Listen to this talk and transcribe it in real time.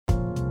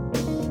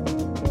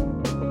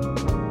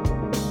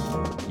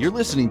You're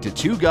listening to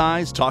Two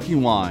Guys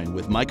Talking Wine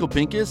with Michael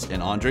Pincus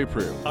and Andre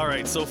Proulx. All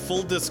right, so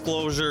full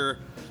disclosure,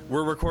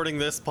 we're recording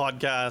this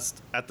podcast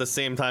at the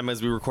same time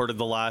as we recorded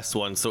the last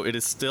one. So it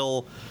is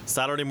still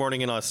Saturday morning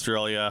in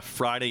Australia,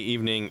 Friday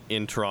evening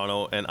in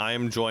Toronto, and I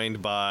am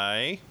joined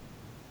by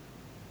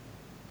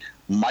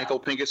Michael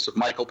Pincus of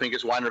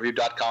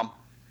michaelpincuswinereview.com.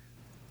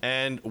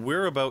 And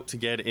we're about to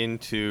get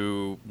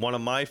into one of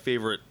my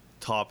favorite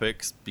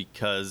topics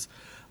because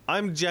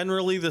I'm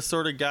generally the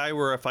sort of guy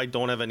where if I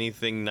don't have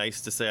anything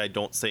nice to say, I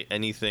don't say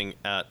anything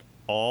at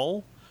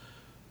all.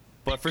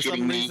 But for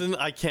some reason,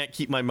 I can't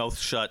keep my mouth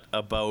shut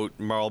about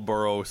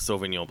Marlborough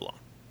Sauvignon Blanc.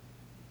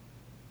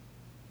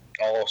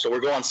 Oh, so we're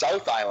going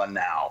South Island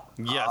now.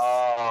 Yes.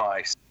 Oh,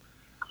 I see.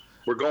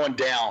 We're going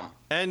down.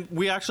 And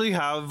we actually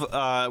have,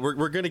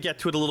 we're going to get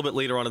to it a little bit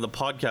later on in the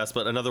podcast,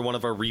 but another one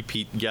of our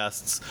repeat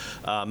guests,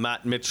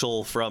 Matt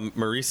Mitchell from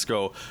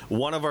Morisco,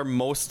 one of our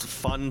most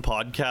fun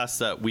podcasts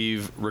that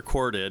we've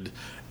recorded.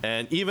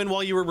 And even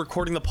while you were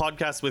recording the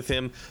podcast with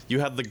him, you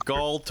had the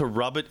gall to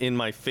rub it in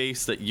my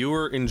face that you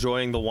were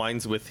enjoying the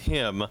wines with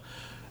him.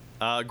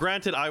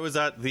 Granted, I was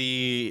at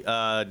the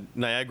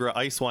Niagara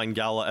Ice Wine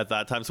Gala at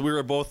that time, so we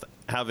were both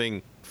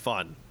having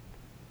fun.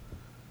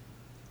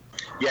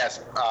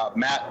 Yes,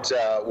 Matt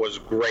was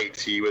great.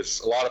 He was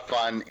a lot of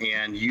fun,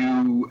 and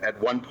you, at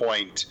one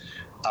point,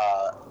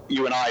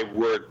 you and I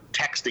were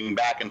texting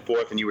back and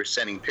forth, and you were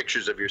sending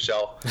pictures of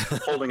yourself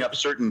holding up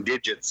certain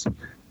digits,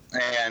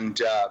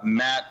 and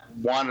Matt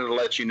wanted to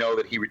let you know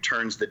that he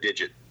returns the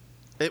digit.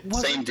 It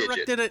wasn't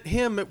directed at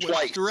him. It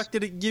was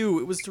directed at you.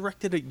 It was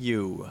directed at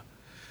you.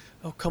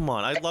 Oh, come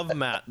on. I love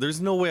Matt. There's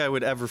no way I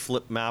would ever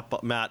flip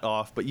Matt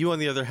off, but you, on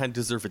the other hand,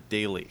 deserve it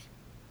daily.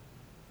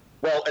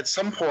 Well, at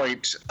some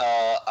point,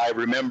 I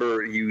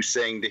remember you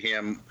saying to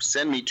him,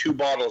 send me 2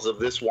 bottles of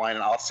this wine,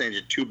 and I'll send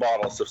you 2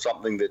 bottles of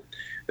something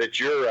that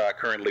you're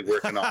currently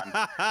working on.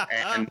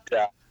 And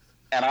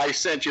I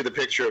sent you the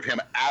picture of him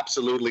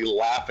absolutely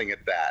laughing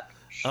at that.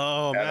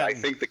 Oh, and man. I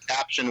think the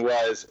caption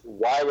was,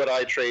 why would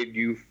I trade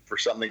you for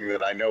something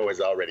that I know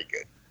is already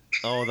good?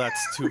 Oh,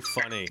 that's too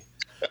funny.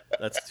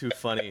 That's too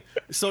funny.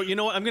 So, you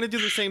know what? I'm going to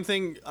do the same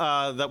thing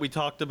that we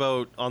talked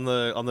about on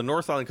the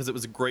North Island because it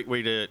was a great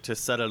way to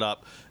set it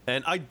up.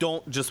 And I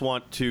don't just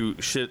want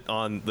to shit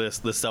on the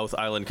South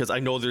Island because I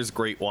know there's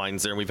great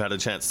wines there and we've had a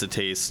chance to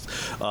taste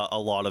a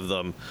lot of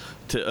them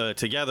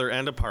together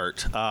and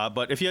apart.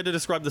 But if you had to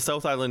describe the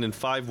South Island in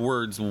 5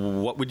 words,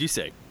 what would you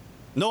say?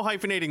 No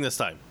hyphenating this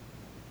time.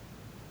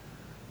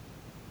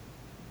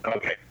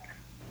 Okay.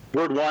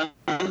 Word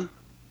 1,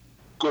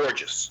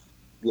 gorgeous.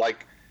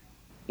 Like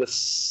the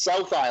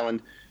South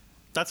Island,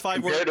 that's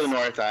 5 compared words. to the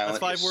North Island, that's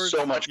 5 words.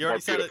 So much more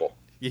beautiful.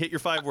 You hit your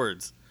 5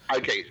 words.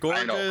 Okay,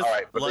 gorgeous, I know. All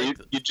right, but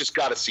you just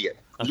got to see it.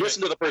 Okay.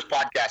 Listen to the first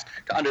podcast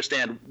to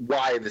understand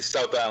why the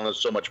South Island is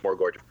so much more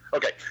gorgeous.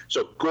 Okay,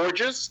 so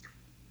gorgeous,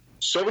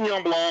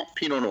 Sauvignon Blanc,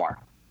 Pinot Noir.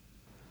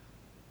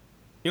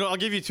 You know, I'll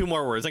give you 2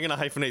 more words. I'm going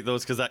to hyphenate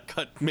those because that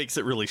cut makes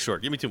it really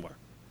short. Give me 2 more.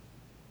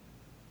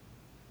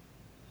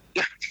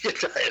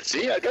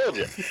 See, I told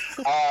you.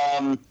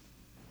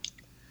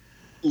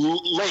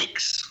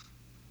 Lakes.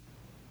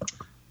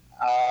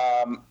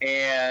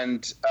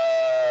 And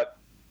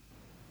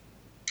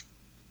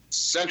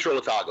Central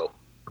Otago.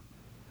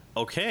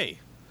 Okay.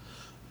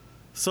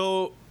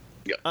 So,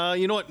 yep.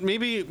 You know what?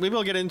 Maybe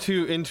I'll get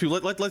into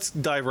let's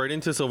dive right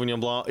into Sauvignon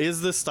Blanc.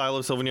 Is this style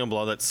of Sauvignon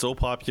Blanc that's so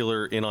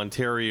popular in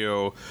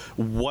Ontario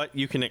what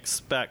you can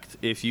expect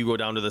if you go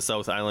down to the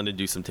South Island and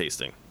do some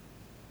tasting?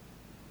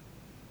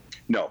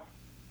 No.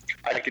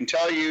 I can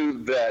tell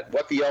you that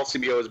what the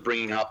LCBO is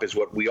bringing up is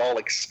what we all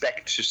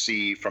expect to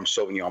see from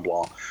Sauvignon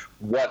Blanc.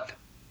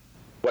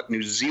 What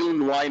New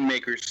Zealand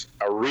winemakers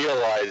are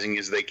realizing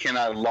is they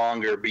cannot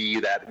longer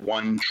be that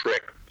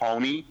one-trick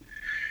pony,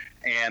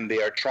 and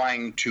they are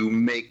trying to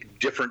make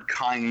different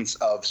kinds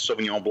of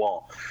Sauvignon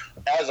Blanc.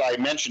 As I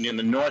mentioned, in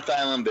the North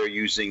Island, they're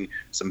using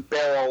some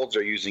barrels,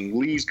 they're using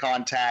Lees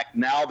contact.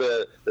 Now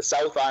the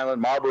South Island,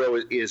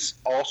 Marlborough, is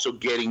also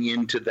getting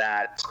into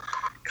that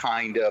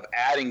kind of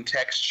adding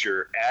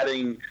texture,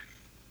 adding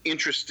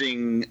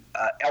interesting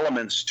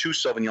elements to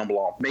Sauvignon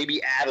Blanc.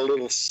 Maybe add a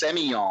little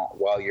Semillon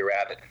while you're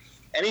at it.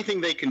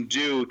 Anything they can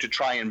do to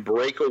try and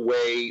break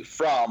away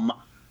from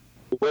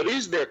what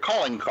is their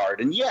calling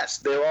card. And yes,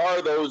 there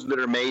are those that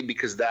are made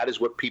because that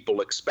is what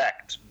people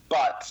expect.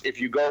 But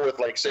if you go with,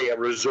 like, say, a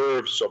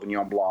reserve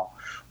Sauvignon Blanc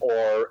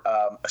or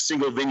a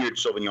single vineyard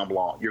Sauvignon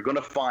Blanc, you're going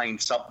to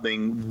find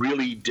something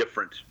really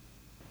different,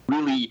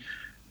 really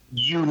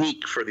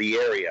unique for the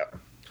area.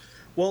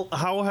 Well,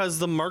 how has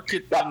the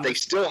market... But they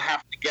still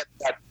have to get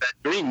that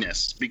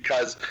greenness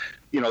because,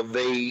 you know,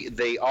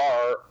 they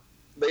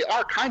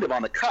are kind of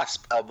on the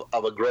cusp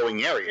of a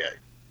growing area.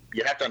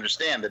 You have to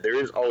understand that there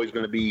is always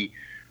going to be,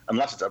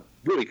 unless it's a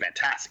really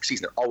fantastic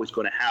season, they're always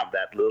going to have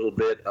that little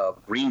bit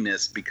of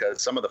greenness because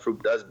some of the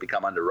fruit does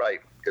become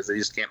underripe because they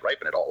just can't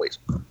ripen it always.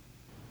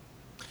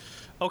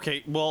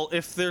 Okay, well,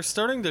 if they're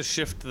starting to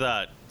shift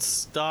that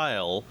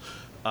style,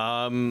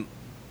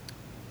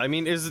 I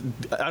mean, I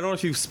don't know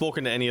if you've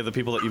spoken to any of the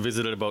people that you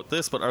visited about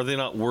this, but are they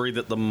not worried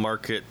that the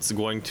market's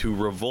going to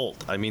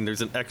revolt? I mean,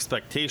 there's an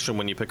expectation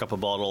when you pick up a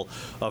bottle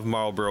of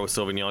Marlborough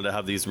Sauvignon to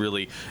have these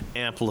really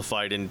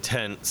amplified,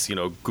 intense,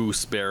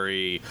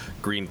 gooseberry,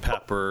 green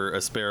pepper,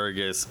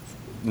 asparagus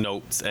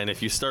notes, and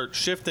if you start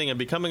shifting and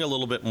becoming a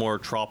little bit more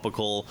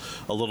tropical,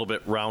 a little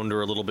bit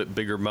rounder, a little bit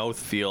bigger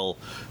mouthfeel,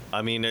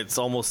 I mean, it's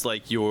almost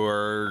like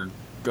you're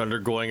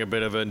undergoing a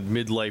bit of a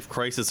midlife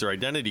crisis or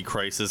identity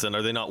crisis, and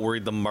are they not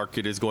worried the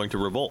market is going to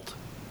revolt?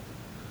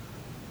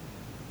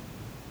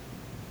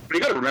 But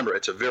you got to remember,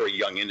 it's a very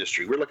young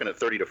industry. We're looking at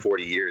 30 to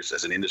 40 years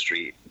as an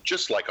industry,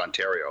 just like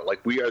Ontario.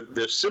 Like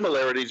the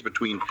similarities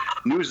between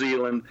New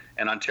Zealand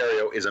and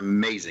Ontario is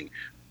amazing.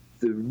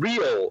 The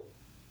real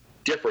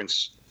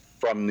difference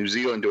from New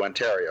Zealand to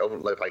Ontario,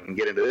 if I can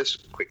get into this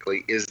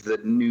quickly, is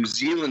that New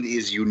Zealand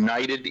is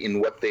united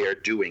in what they are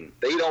doing.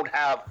 They don't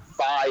have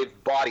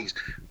 5 bodies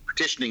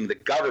petitioning the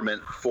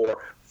government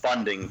for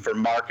funding, for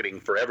marketing,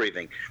 for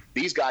everything.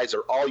 These guys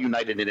are all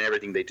united in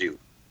everything they do.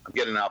 I'm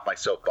getting off my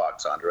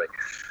soapbox, Andre.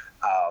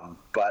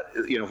 But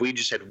if we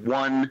just had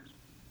one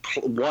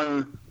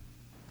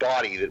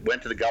body that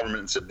went to the government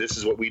and said, this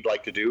is what we'd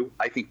like to do,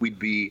 I think we'd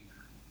be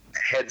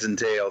heads and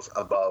tails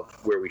above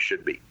where we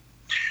should be.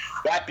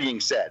 That being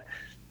said,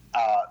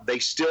 they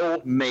still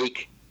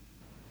make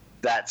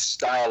that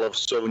style of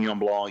Sauvignon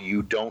Blanc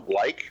you don't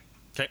like.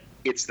 Okay.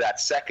 It's that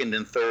second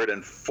and third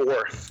and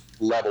fourth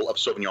level of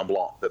Sauvignon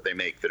Blanc that they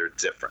make that are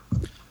different.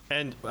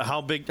 And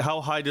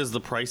how high does the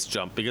price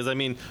jump? Because, I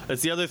mean,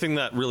 it's the other thing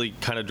that really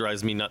kind of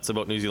drives me nuts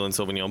about New Zealand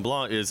Sauvignon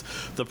Blanc is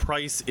the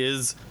price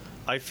is,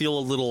 I feel,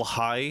 a little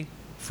high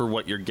for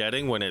what you're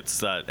getting when it's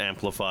that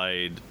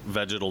amplified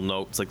vegetal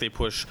notes. Like, they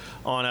push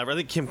on average, I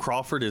think Kim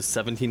Crawford is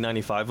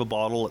 $17.95 a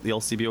bottle at the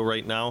LCBO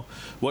right now.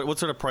 What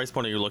sort of price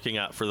point are you looking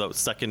at for those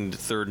second,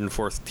 third, and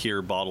fourth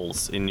tier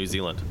bottles in New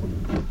Zealand?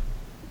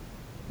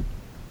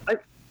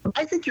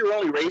 I think you're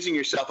only raising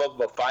yourself up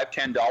about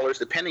 $5-10,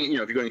 depending. If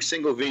you're going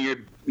single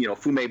vineyard,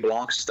 Fumé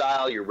Blanc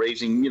style, you're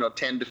raising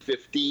 10 to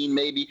 15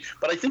 maybe.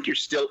 But I think you're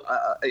still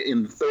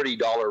in the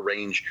 $30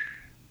 range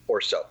or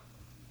so.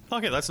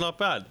 Okay, that's not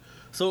bad.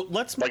 So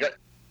let's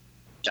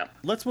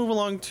move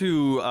along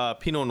to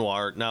Pinot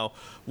Noir. Now,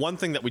 one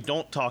thing that we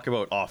don't talk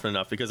about often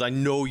enough, because I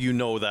know you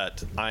know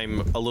that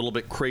I'm a little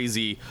bit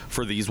crazy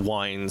for these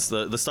wines.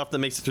 The stuff that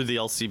makes it through the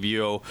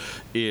LCBO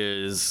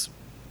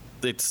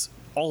it's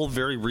all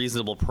very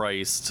reasonable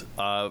priced.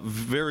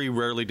 Very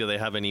rarely do they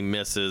have any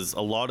misses.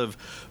 A lot of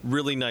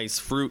really nice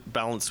fruit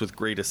balanced with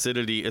great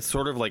acidity. It's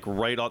sort of like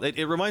right on.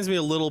 It reminds me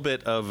a little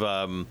bit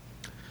of.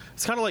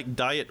 It's kind of like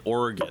Diet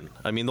Oregon.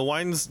 I mean, the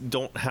wines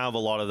don't have a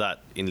lot of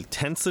that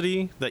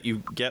intensity that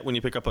you get when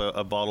you pick up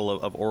a bottle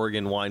of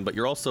Oregon wine, but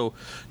you're also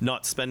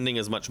not spending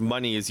as much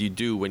money as you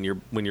do when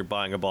you're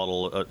buying a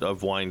bottle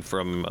of wine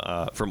from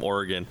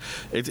Oregon.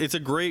 It's a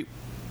great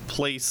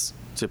place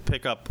to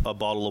pick up a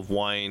bottle of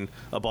wine,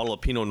 a bottle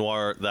of Pinot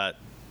Noir that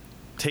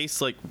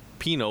tastes like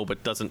Pinot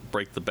but doesn't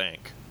break the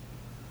bank.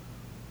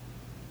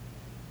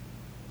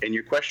 And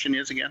your question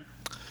is again?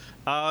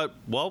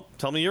 Well,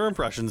 tell me your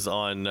impressions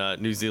on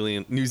New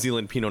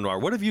Zealand Pinot Noir.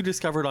 What have you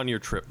discovered on your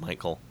trip,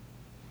 Michael?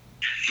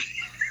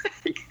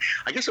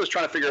 I guess I was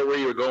trying to figure out where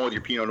you were going with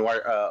your Pinot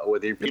Noir,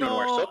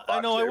 soapbox.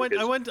 I know. I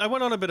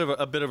went on a bit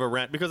of a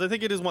rant because I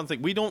think it is one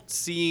thing we don't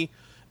see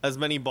as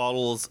many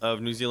bottles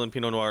of New Zealand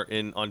Pinot Noir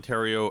in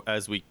Ontario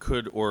as we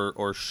could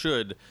or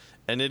should,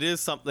 and it is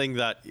something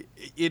that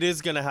it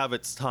is going to have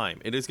its time.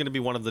 It is going to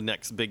be one of the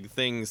next big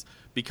things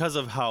because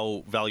of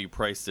how value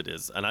priced it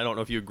is. And I don't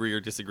know if you agree or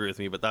disagree with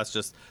me, but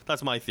that's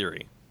my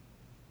theory.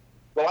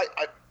 Well,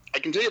 I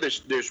can tell you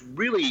there's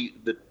really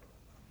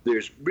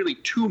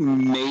two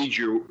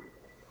major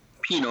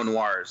Pinot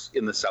Noirs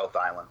in the South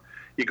Island.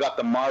 You got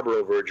the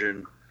Marlborough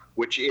Virgin,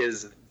 which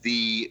is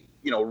the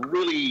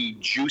really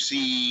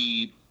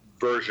juicy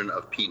version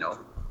of Pinot.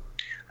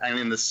 And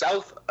in the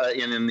south,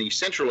 and in the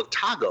central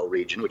Otago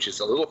region, which is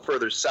a little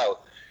further south,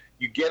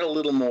 you get a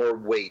little more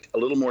weight, a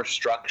little more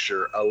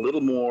structure, a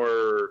little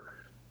more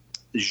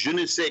je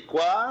ne sais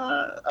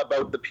quoi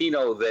about the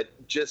Pinot that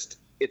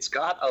it's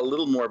got a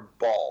little more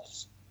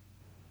balls,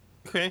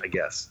 okay, I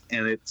guess.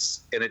 And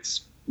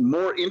it's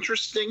more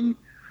interesting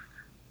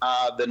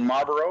than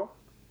Marlborough.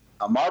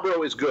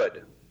 Marlborough is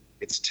good.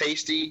 It's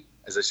tasty,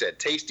 as I said,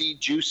 tasty,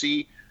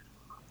 juicy,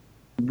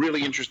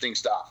 really interesting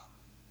stuff.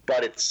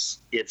 But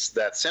it's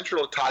that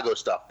Central Otago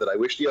stuff that I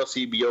wish the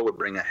LCBO would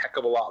bring a heck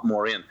of a lot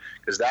more in,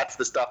 because that's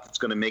the stuff that's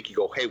going to make you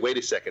go, hey, wait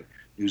a second.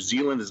 New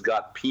Zealand has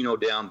got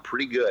Pinot down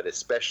pretty good,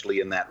 especially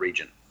in that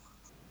region.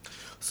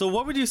 So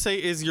what would you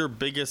say is your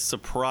biggest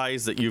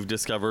surprise that you've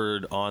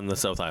discovered on the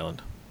South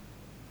Island?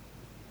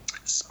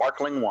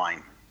 Sparkling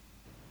wine.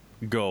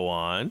 Go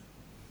on.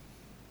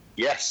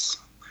 Yes.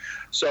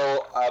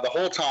 So the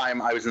whole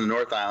time I was in the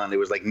North Island, it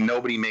was like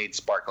nobody made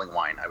sparkling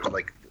wine. I was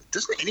like,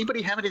 doesn't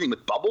anybody have anything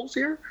with bubbles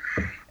here?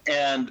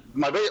 And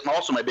my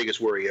biggest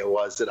worry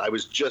was that I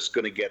was just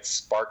going to get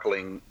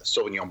sparkling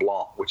Sauvignon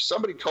Blanc, which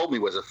somebody told me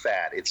was a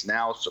fad. It's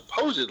now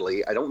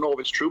supposedly, I don't know if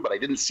it's true, but I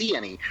didn't see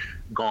any,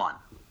 gone.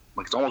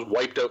 Like it's almost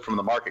wiped out from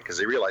the market because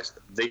they realized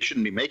they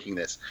shouldn't be making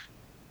this.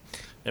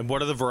 And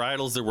what are the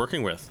varietals they're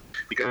working with?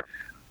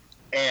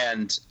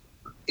 And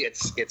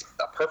it's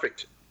a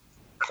perfect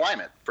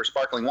climate for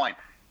sparkling wine.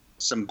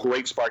 Some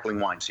great sparkling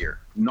wines here: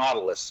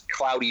 Nautilus,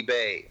 Cloudy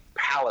Bay,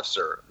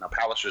 Palliser. Now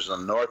Palliser's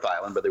on the North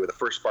Island, but they were the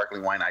first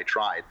sparkling wine I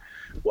tried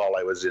while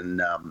I was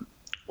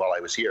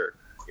here.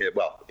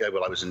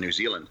 While I was in New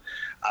Zealand.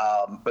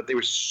 But there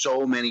were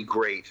so many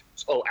great.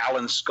 Oh,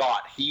 Alan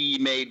Scott, he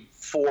made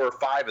 4 or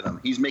 5 of them.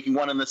 He's making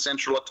one in the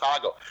Central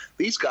Otago.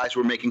 These guys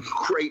were making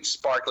great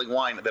sparkling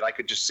wine that I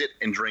could just sit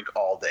and drink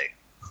all day.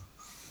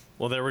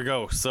 Well, there we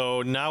go.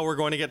 So now we're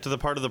going to get to the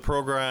part of the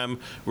program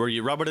where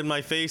you rub it in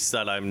my face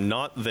that I'm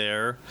not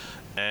there,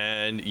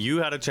 and you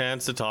had a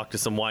chance to talk to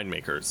some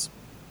winemakers.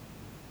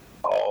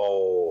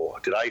 Oh,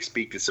 did I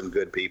speak to some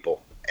good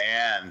people?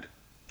 And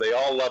they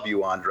all love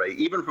you, Andre.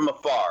 Even from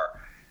afar,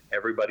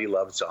 everybody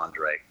loves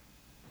Andre.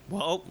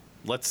 Well,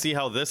 let's see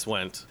how this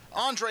went.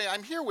 Andre,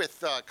 I'm here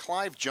with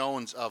Clive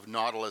Jones of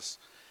Nautilus,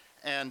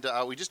 and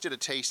we just did a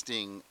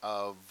tasting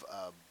of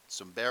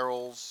some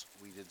barrels.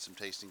 We did some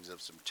tastings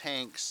of some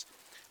tanks.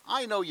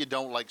 I know you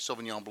don't like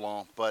Sauvignon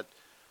Blanc, but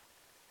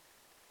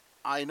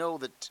I know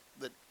that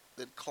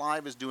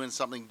Clive is doing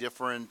something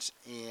different,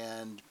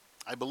 and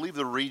I believe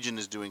the region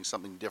is doing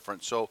something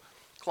different. So,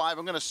 Clive,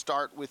 I'm going to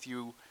start with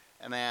you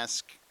and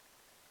ask,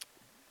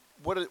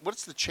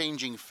 what's the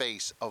changing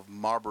face of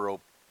Marlborough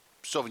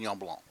Sauvignon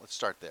Blanc? Let's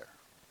start there.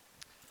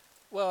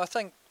 Well, I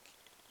think,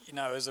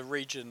 as a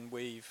region,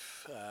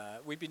 we've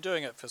been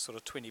doing it for sort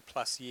of 20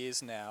 plus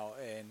years now,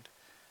 and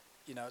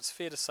it's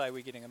fair to say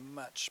we're getting a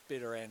much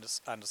better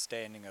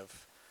understanding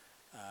of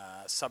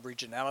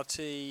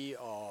sub-regionality,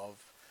 of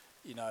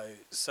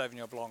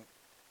Sauvignon Blanc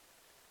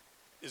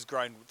is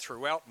grown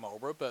throughout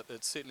Marlborough, but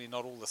it's certainly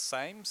not all the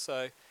same.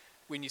 So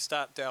when you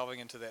start delving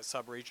into that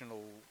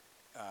sub-regional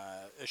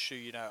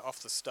issue,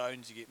 off the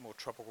Stones you get more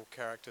tropical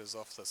characters,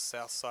 off the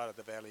south side of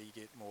the valley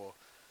you get more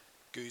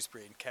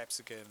gooseberry and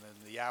capsicum,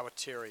 and the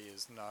Awatere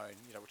is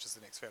known, which is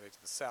the next valley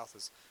to the south,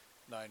 is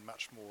known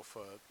much more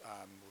for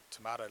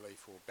tomato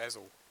leaf or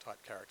basil type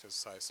characters,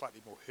 so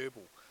slightly more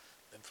herbal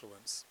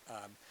influence.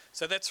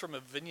 So that's from a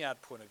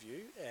vineyard point of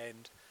view,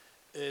 and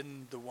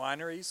in the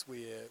wineries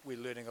we're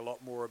learning a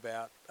lot more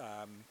about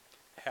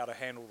how to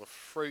handle the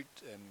fruit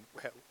and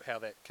how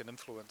that can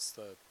influence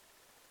the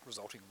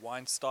resulting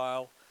wine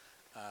style,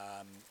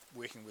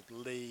 working with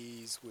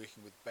lees,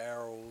 working with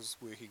barrels,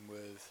 working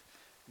with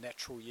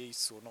natural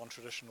yeasts or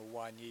non-traditional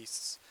wine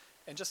yeasts,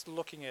 and just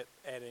looking at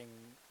adding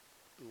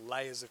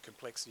layers of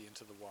complexity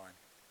into the wine.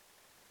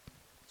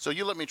 So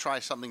you let me try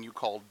something you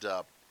called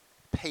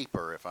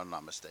paper, if I'm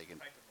not mistaken.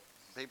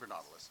 Paper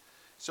Nautilus.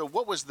 So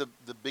what was the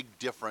big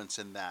difference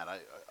in that?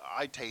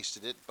 I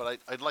tasted it, but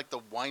I'd like the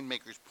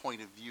winemaker's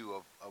point of view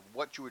of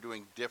what you were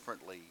doing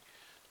differently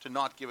to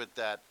not give it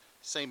that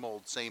same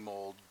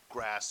old,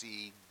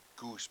 grassy,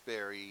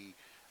 gooseberry,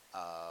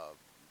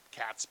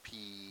 cat's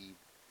pea,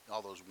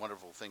 all those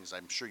wonderful things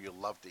I'm sure you'll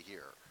love to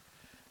hear.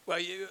 Well,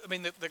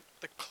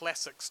 the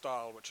classic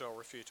style, which I'll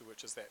refer to,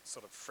 which is that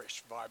sort of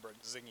fresh,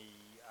 vibrant, zingy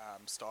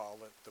style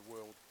that the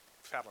world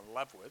fell in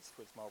love with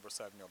Marlborough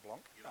Sauvignon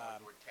Blanc. You don't like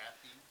the word cat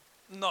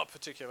pea? Not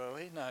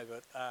particularly, no,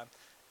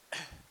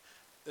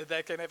 but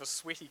they can have a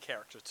sweaty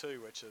character too,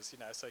 which is,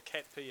 so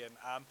cat pea and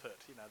armpit,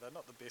 they're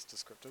not the best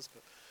descriptors,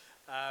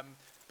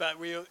 but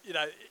we,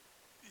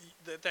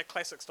 that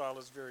classic style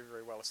is very,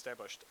 very well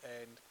established,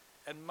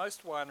 and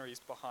most wineries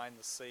behind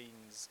the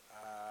scenes,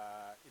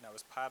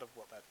 as part of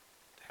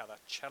how they're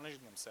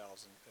challenging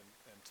themselves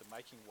into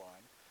making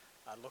wine,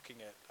 are looking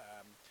at,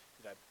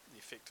 the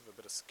effect of a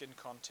bit of skin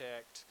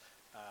contact,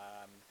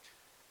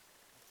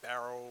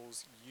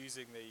 barrels,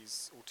 using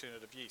these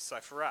alternative yeasts. So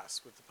for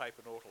us, with the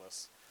Paper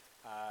Nautilus,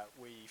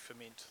 we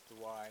ferment the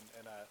wine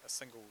in a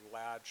single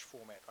large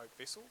format oak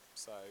vessel,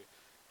 so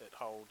it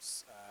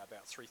holds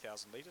about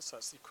 3,000 litres, so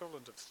it's the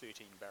equivalent of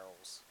 13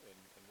 barrels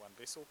in one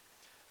vessel.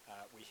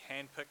 We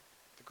hand-pick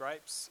the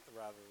grapes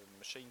rather than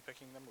machine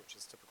picking them, which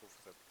is typical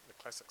for the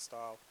classic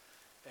style,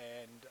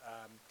 and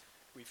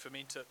we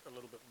ferment it a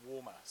little bit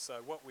warmer.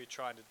 So what we're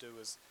trying to do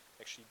is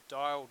actually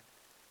dial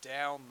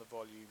down the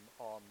volume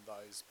on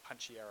those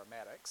punchy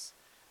aromatics,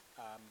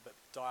 but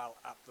dial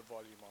up the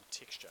volume on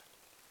texture.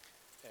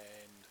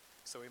 And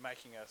so we're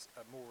making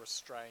a more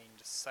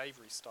restrained,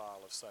 savoury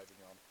style of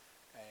Sauvignon,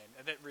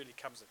 and that really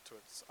comes to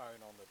its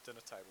own on the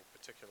dinner table,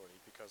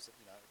 particularly because it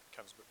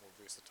becomes a bit more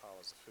versatile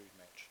as a food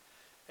match.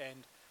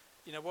 And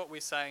what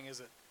we're saying is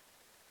that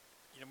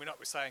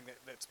we're saying that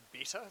that's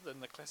better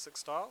than the classic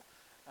style.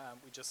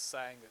 We're just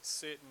saying that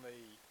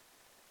certainly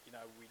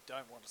we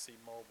don't want to see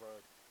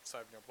Marlborough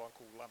Sauvignon Blanc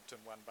all lumped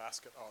in one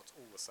basket. Oh, it's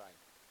all the same.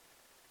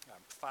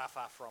 Far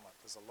from it.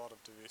 There's a lot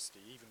of diversity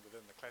even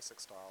within the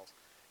classic styles,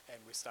 and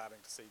we're starting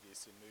to see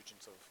this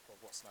emergence of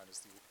what's known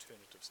as the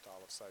alternative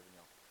style of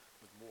Sauvignon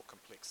with more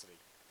complexity.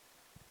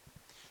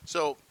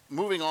 So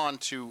moving on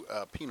to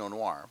Pinot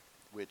Noir,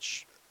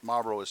 which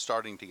Marlborough is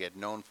starting to get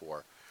known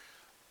for.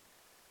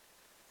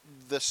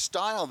 the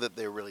style that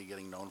they're really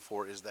getting known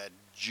for is that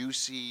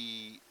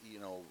juicy,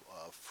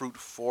 fruit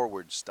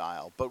forward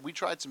style. But we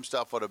tried some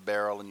stuff out of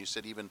barrel, and you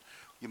said even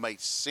you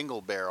might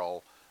single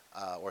barrel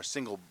or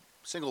single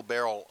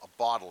barrel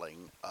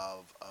bottling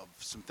of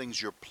some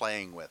things you're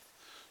playing with.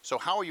 So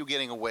how are you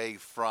getting away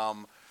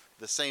from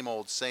the same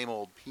old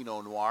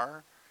Pinot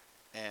Noir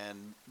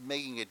and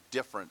making it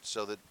different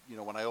so that,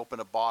 when I open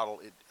a bottle,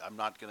 I'm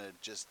not going to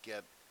just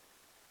get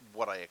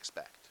what I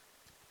expect?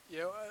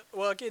 Yeah,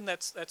 well, again,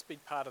 that's been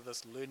part of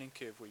this learning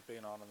curve we've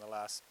been on in the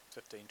last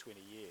 15, 20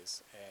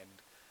 years.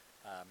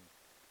 And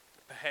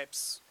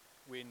perhaps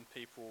when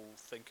people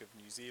think of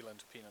New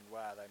Zealand Pinot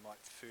Noir, they might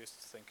first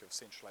think of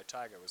Central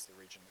Otago as the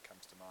region that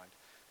comes to mind.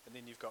 And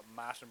then you've got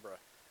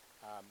Martinborough,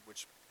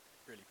 which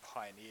really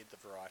pioneered the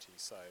variety.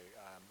 So,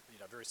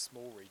 very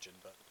small region,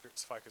 but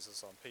its focus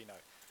is on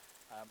Pinot.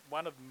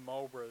 One of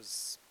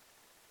Marlborough's,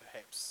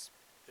 perhaps,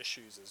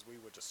 issues is we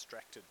were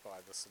distracted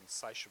by this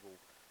insatiable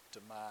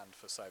demand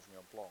for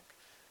Sauvignon Blanc.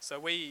 So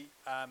we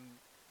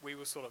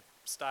were sort of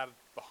started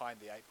behind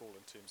the eight ball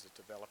in terms of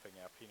developing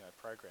our Pinot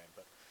program,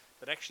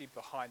 but actually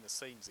behind the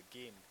scenes,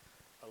 again,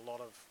 a lot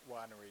of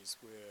wineries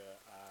were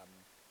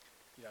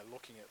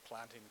looking at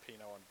planting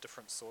Pinot on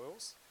different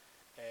soils,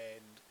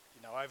 and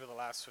over the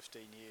last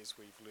 15 years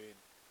we've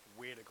learned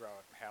where to grow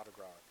it and how to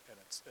grow it, and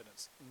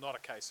it's not a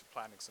case of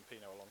planting some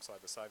Pinot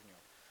alongside the Sauvignon.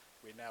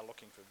 We're now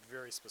looking for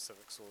very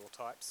specific soil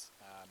types,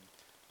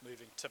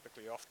 moving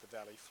typically off the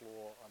valley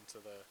floor onto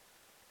the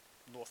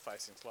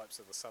north-facing slopes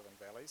of the southern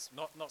valleys.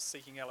 Not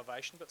seeking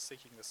elevation, but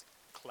seeking this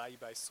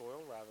clay-based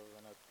soil rather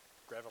than a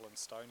gravel and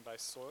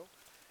stone-based soil,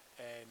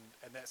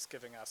 and that's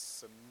giving us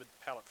some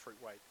mid-palate fruit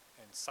weight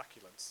and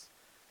succulence.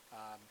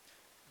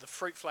 The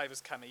fruit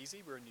flavours come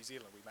easy. We're in New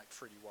Zealand, we make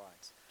fruity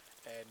wines,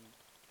 and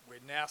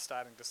we're now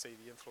starting to see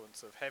the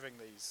influence of having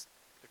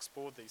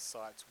explored these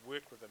sites,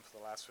 worked with them for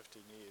the last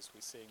 15 years.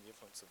 We're seeing the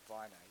influence of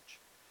vine age,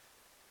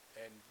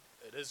 and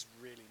it is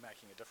really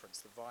making a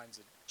difference. The vines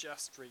are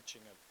just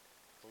reaching a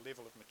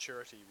level of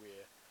maturity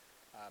where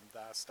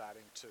they're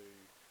starting to,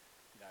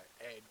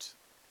 add,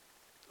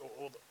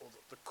 or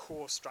the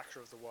core structure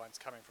of the wine's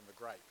coming from the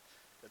grape.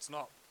 It's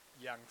not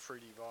young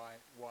fruity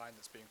wine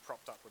that's being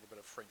propped up with a bit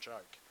of French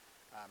oak.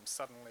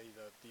 Suddenly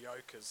the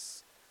oak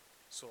is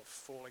sort of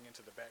falling into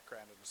the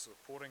background in a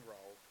supporting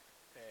role,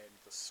 and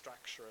the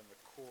structure and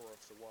the core of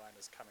the wine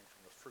is coming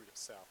from the fruit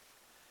itself.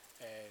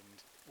 And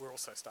we're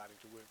also starting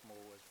to work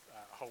more with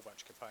a whole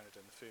bunch component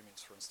in the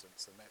ferments, for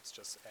instance, and that's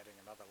just adding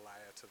another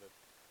layer to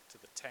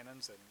the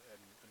tannins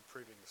and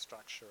improving the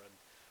structure. And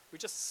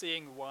we're just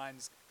seeing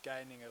wines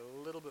gaining a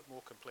little bit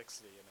more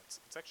complexity, and it's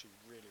actually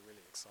really,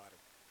 really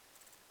exciting.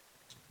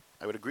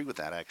 I would agree with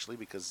that, actually,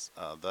 because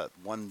that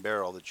one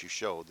barrel that you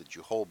showed, that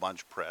you whole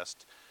bunch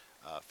pressed,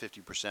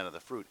 50% of the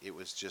fruit, it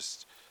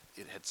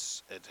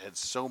had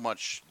so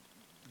much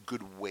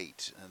good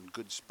weight and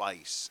good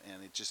spice,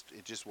 and it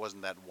just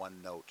wasn't that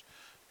one note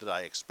that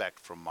I expect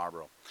from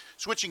Marlborough.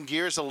 Switching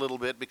gears a little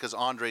bit, because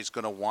Andre's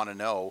going to want to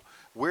know,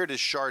 where does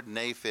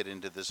Chardonnay fit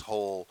into this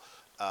whole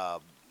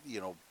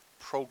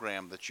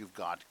program that you've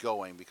got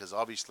going? Because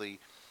obviously,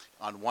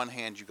 on one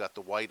hand you got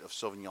the white of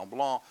Sauvignon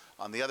Blanc,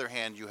 on the other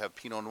hand you have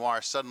Pinot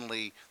Noir.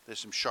 Suddenly there's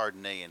some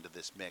Chardonnay into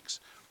this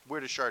mix.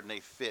 Where does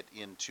Chardonnay fit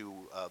into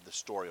the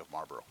story of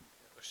Marlborough?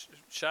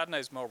 Chardonnay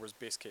is Marlborough's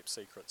best kept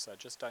secret, so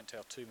just don't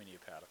tell too many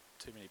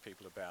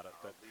people about it.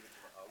 But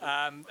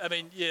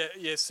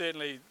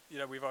certainly,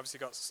 we've obviously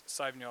got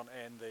Sauvignon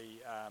and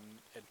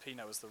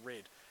Pinot as the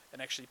red,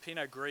 and actually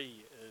Pinot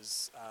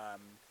Gris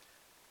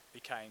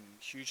became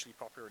hugely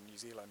popular in New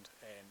Zealand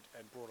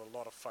and brought a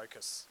lot of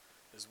focus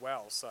as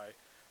well. So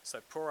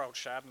poor old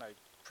Chardonnay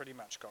pretty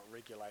much got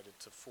regulated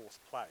to 4th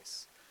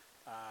place.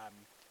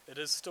 It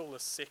is still the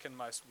second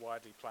most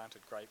widely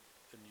planted grape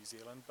in New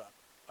Zealand, but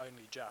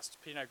only just.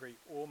 Pinot Gris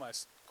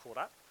almost caught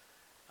up,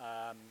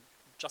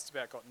 just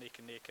about got neck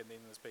and neck, and then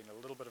there's been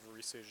a little bit of a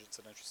resurgence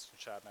in interest in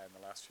Chardonnay in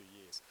the last few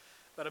years.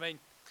 But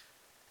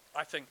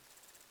I think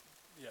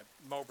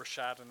Marlborough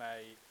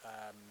Chardonnay,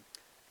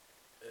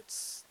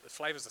 the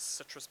flavours are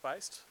citrus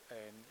based,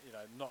 and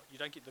you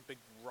don't get the big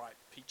ripe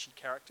peachy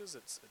characters.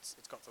 It's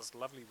got this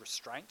lovely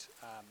restraint.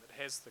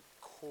 It has the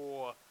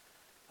core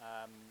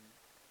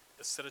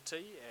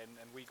acidity,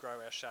 and we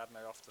grow our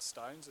Chardonnay off the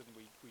stones, and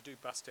we do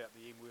bust out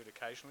the M word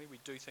occasionally. We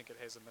do think it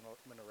has a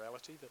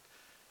minerality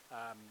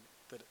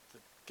that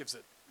gives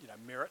it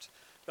merit.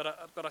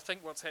 But I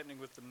think what's happening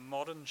with the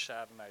modern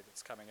Chardonnay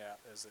that's coming out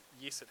is that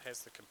yes, it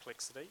has the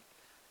complexity.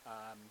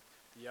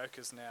 The oak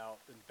is now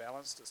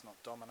imbalanced, it's not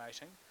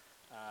dominating.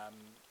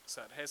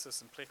 So it has the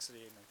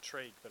complexity and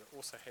intrigue, but it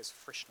also has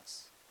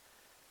freshness.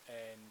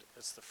 And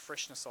it's the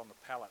freshness on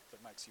the palate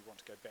that makes you want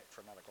to go back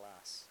for another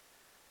glass.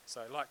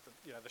 So like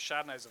the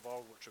Chardonnays of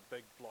old, which are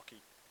big,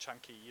 blocky,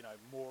 chunky,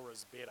 more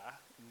is better,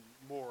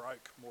 more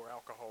oak, more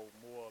alcohol,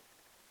 more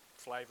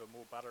flavour,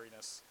 more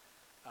butteriness,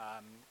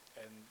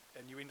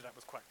 and you ended up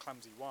with quite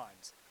clumsy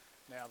wines.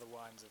 Now the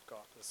wines have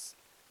got this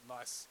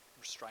nice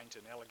restraint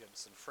and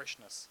elegance and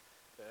freshness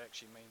that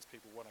actually means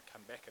people want to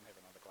come back and have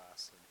another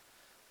glass. And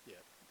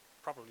yeah,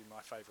 probably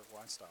my favourite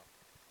wine style.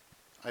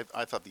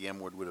 I thought the M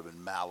word would have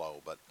been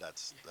mallow, but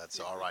that's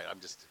all right. I'm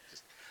just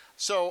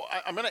so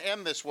I'm going to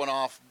end this one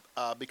off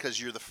because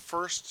you're the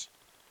first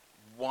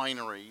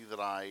winery that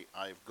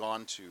I've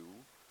gone to,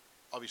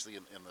 obviously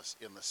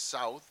in the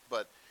south,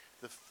 but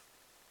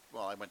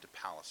well, I went to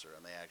Palliser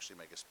and they actually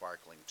make a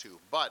sparkling too.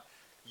 But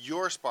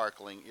your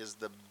sparkling is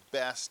the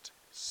best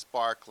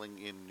sparkling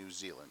in New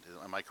Zealand.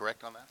 Am I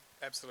correct on that?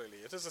 Absolutely.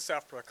 It is a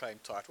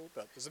self-proclaimed title,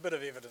 but there's a bit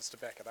of evidence to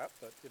back it up.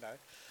 But, you know,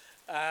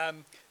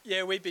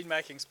 yeah, we've been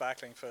making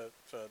sparkling for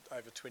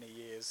over 20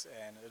 years,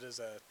 and it is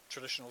a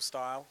traditional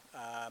style.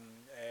 I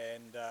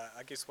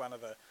guess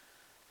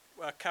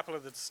a couple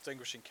of the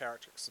distinguishing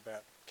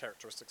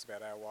characteristics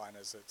about our wine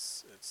is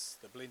it's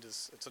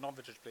a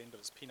non-vintage blend, but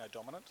it's Pinot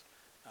dominant.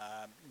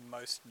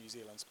 Most New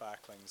Zealand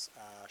sparklings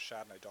are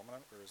Chardonnay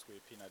dominant, whereas we're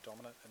Pinot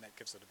dominant, and that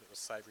gives it a bit of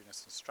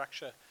savouriness and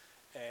structure.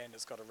 And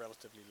it's got a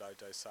relatively low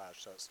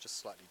dosage, so it's just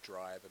slightly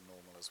drier than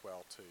normal as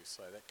well too.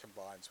 So that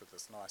combines with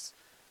this nice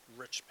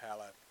rich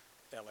palate,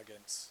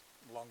 elegance,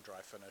 long dry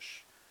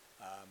finish.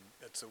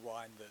 It's a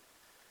wine that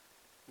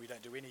we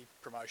don't do any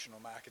promotional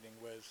marketing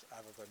with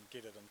other than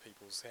get it in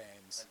people's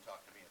hands. And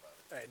talk to me about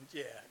it. And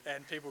yeah,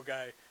 and people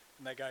go,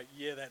 and they go,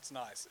 yeah, that's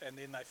nice. And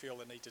then they feel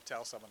the need to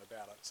tell someone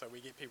about it. So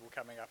we get people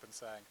coming up and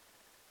saying,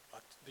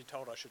 I've been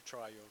told I should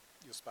try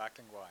your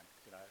sparkling wine,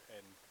 you know,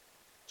 and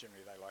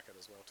generally they like it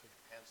as well too.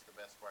 Hence the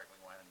best sparkling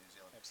wine in New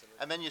Zealand. Absolutely.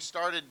 And then you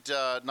started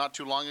not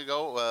too long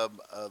ago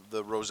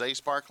the rosé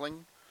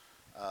sparkling.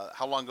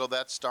 How long ago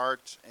that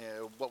start?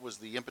 What was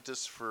the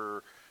impetus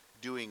for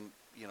doing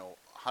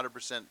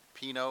 100%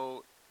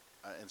 Pinot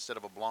instead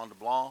of a Blanc de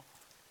Blanc?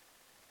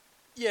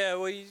 Yeah,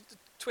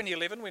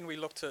 2011 when we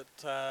looked at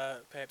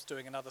perhaps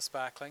doing another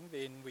sparkling,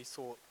 then we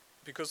thought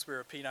because we're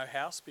a Pinot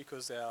house,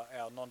 because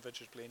our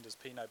non-vintage blend is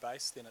Pinot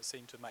based, then it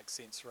seemed to make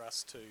sense for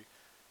us to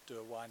do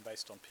a wine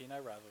based on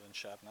Pinot rather than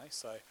Chardonnay.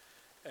 So,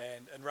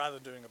 and rather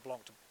than doing a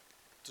Blanc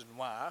de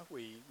Noir,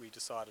 we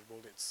decided, well,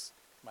 let's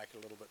make it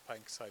a little bit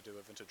pink, so do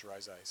a vintage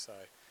rosé. So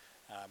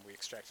we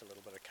extract a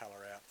little bit of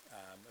colour out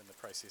in the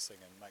processing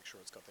and make sure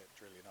it's got that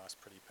really nice,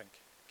 pretty pink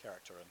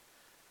character and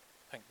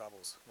pink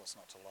bubbles. What's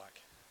not to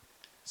like?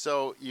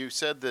 So you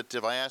said that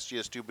if I asked you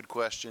a stupid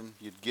question,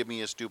 you'd give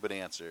me a stupid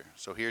answer.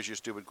 So here's your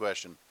stupid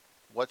question.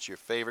 What's your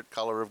favorite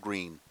color of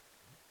green?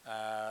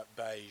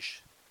 Beige.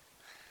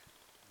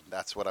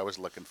 That's what I was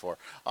looking for.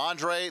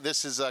 Andre,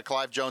 this is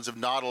Clive Jones of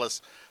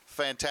Nautilus.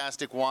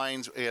 Fantastic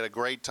wines. We had a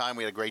great time.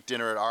 We had a great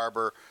dinner at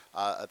Arbor.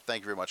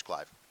 Thank you very much,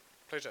 Clive.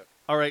 Pleasure.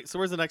 All right, so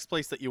where's the next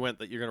place that you went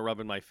that you're going to rub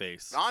in my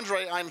face?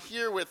 Andre, I'm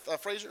here with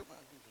Fraser.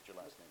 What's your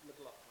last name?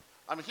 McLaughlin.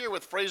 I'm here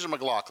with Fraser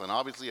McLaughlin.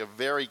 Obviously a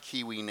very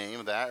Kiwi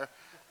name there.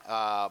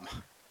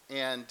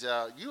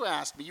 You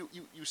asked me,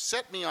 you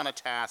set me on a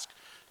task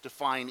to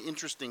find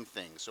interesting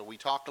things. So we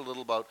talked a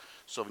little about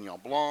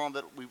Sauvignon Blanc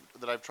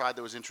that I've tried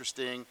that was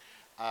interesting.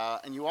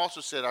 And you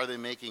also said, are they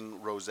making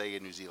rosé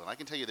in New Zealand? I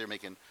can tell you they're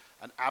making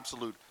an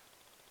absolute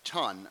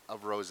ton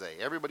of rosé.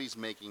 Everybody's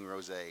making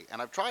rosé.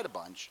 And I've tried a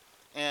bunch.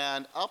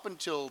 And up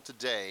until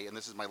today, and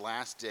this is my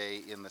last day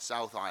in the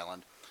South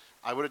Island,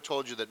 I would have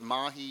told you that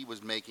Mahi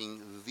was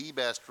making the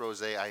best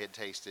rosé I had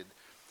tasted.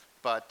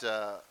 But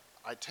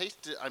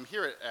I'm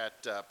here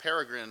at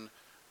Peregrine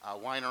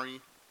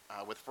Winery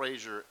with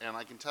Fraser, and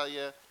I can tell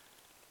you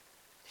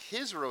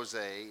his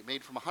rosé,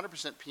 made from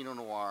 100% Pinot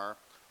Noir,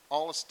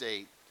 all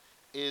estate,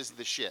 is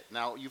the shit.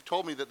 Now, you've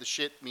told me that the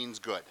shit means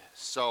good,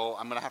 so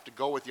I'm going to have to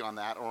go with you on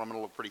that, or I'm going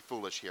to look pretty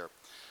foolish here.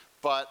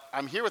 But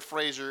I'm here with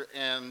Fraser,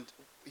 and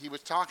he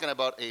was talking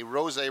about a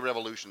rosé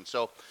revolution.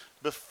 So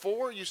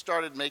before you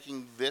started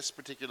making this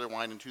particular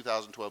wine in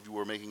 2012, you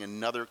were making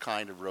another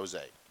kind of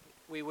rosé.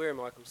 We were,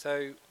 Michael.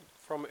 So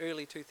from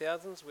early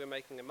 2000s, we're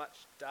making a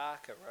much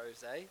darker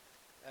rosé.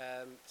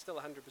 Still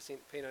 100%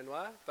 Pinot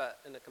Noir, but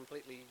in a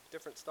completely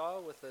different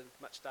style with a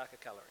much darker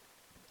colouring.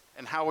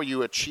 And how were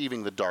you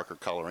achieving the darker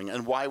coloring,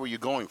 and why were you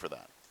going for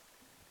that?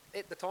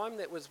 At the time,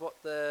 that was what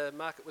the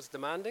market was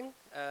demanding.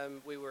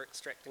 We were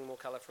extracting more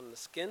colour from the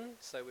skin,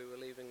 so we were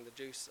leaving the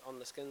juice on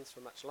the skins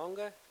for much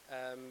longer.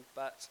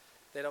 But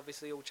that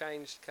obviously all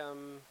changed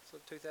come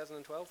sort of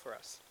 2012 for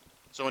us.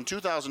 So in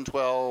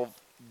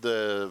 2012,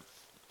 the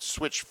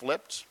switch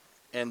flipped,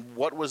 and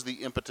what was the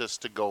impetus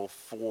to go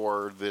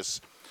for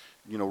this,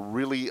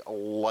 really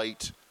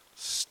light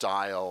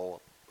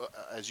style,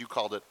 as you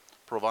called it,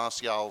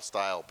 Provençal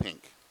style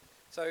pink?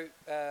 So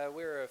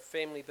we're a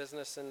family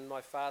business, and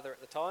my father at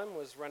the time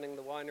was running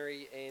the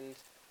winery, and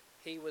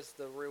he was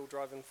the real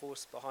driving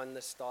force behind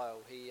this style.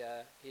 He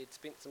had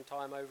spent some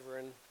time over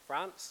in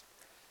France,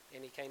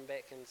 and he came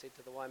back and said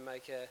to the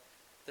winemaker,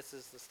 this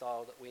is the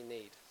style that we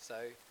need. So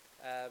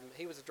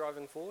he was a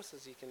driving force.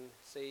 As you can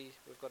see,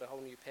 we've got a whole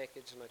new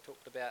package, and I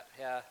talked about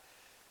how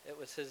it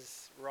was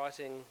his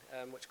writing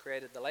which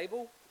created the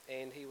label,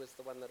 and he was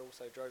the one that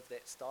also drove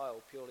that style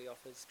purely off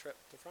his trip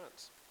to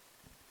France.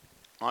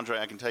 Andre,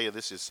 I can tell you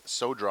this is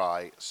so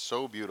dry,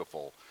 so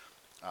beautiful.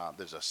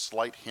 There's a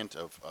slight hint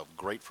of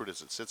grapefruit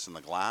as it sits in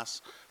the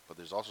glass, but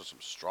there's also some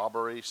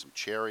strawberry, some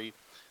cherry.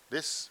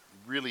 This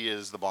really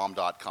is the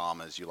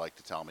bomb.com, as you like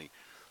to tell me.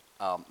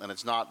 and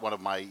it's not one of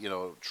my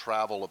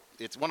travel.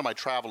 It's one of my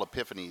travel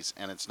epiphanies,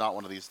 and it's not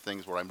one of these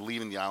things where I'm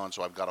leaving the island,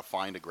 so I've got to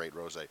find a great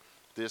rosé.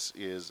 This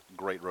is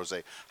great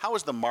rosé. How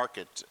is the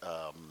market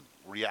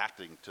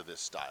reacting to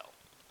this style?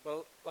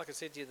 Well, like I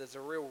said to you, there's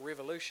a real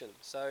revolution.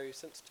 So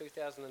since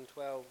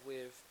 2012,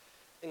 we've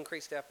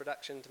increased our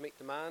production to meet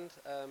demand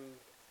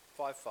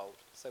fivefold.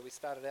 So we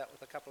started out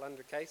with a couple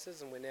hundred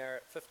cases, and we're now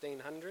at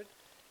 1,500,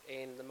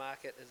 and the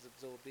market has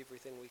absorbed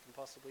everything we can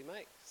possibly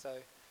make. So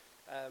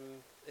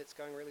it's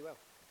going really well.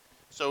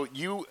 So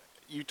you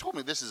told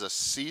me this is a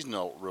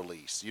seasonal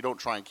release. You don't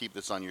try and keep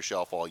this on your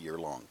shelf all year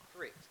long.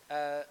 Correct.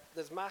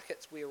 There's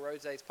markets where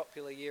rosé is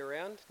popular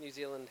year-round. New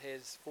Zealand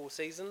has 4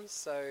 seasons,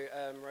 so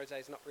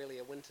rosé is not really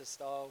a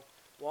winter-style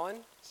wine.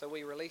 So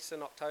we release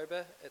in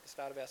October at the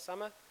start of our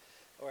summer,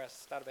 or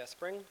start of our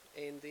spring,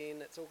 and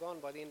then it's all gone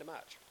by the end of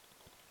March.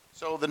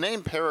 So the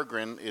name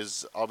Peregrine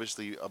is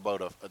obviously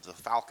about it's a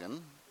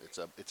falcon.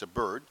 It's a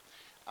bird.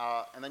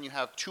 And then you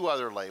have 2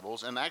 other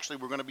labels, and actually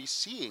we're going to be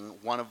seeing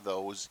one of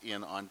those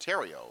in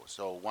Ontario.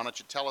 So why don't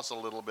you tell us a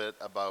little bit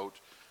about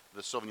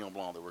the Sauvignon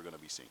Blanc that we're going to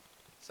be seeing?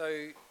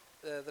 So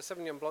the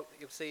Sauvignon Blanc that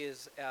you'll see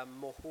is our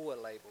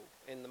Mohua label,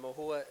 and the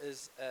Mohua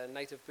is a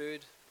native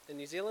bird in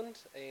New Zealand,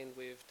 and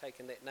we've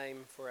taken that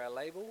name for our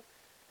label.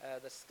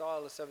 The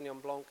style of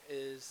Sauvignon Blanc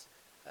is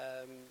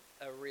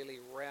a really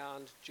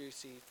round,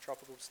 juicy,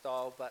 tropical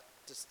style, but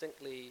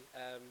distinctly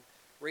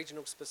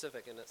regional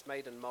specific, and it's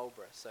made in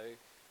Marlborough, so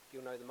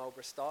you'll know the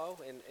Marlborough style,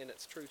 and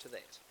it's true to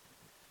that.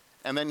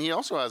 And then he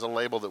also has a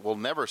label that we'll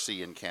never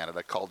see in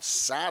Canada called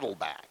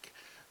Saddleback,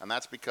 and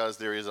that's because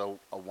there is a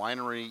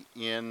winery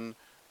in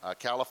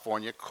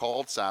California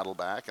called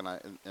Saddleback, and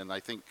I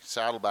think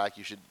Saddleback,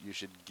 you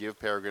should give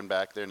Peregrine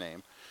back their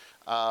name,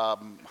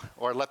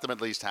 or let them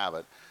at least have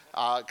it,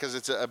 because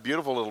it's a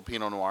beautiful little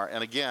Pinot Noir.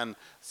 And again,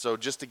 so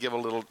just to give a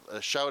little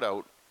shout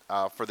out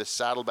for this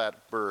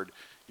Saddleback bird,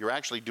 you're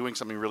actually doing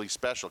something really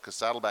special, because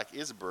Saddleback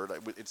is a bird.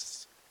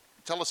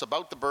 Tell us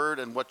about the bird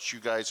and what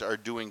you guys are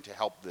doing to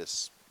help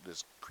this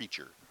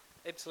creature.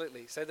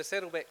 Absolutely. So the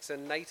Saddleback's a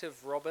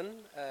native robin,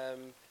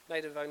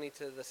 native only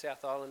to the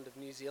South Island of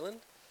New Zealand,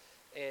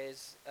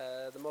 as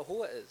the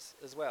Mohua is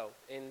as well.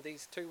 And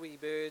these 2 wee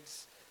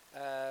birds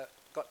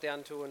got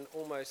down to an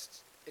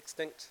almost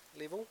extinct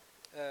level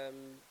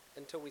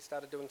until we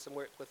started doing some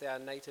work with our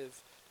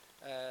native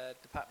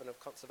Department of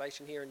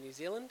Conservation here in New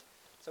Zealand.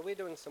 So we're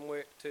doing some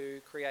work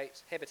to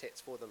create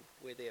habitats for them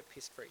where they're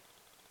pest-free.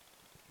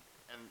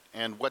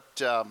 And what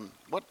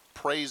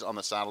preys on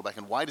the Saddleback,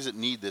 and why does it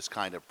need this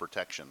kind of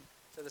protection?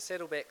 So the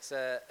Saddleback's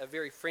a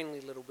very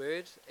friendly little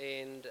bird,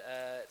 and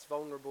it's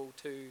vulnerable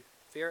to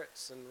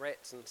ferrets and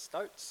rats and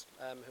stoats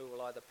who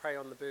will either prey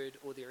on the bird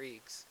or their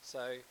eggs.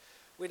 So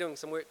we're doing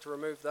some work to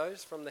remove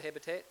those from the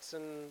habitats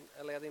and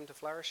allow them to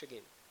flourish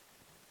again.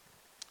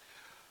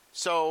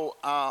 So,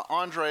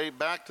 Andre,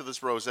 back to this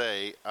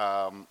rosé.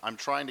 I'm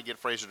trying to get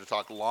Fraser to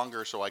talk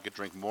longer so I could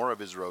drink more of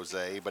his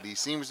rosé, but he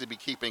seems to be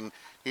keeping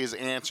his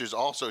answers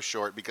also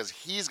short because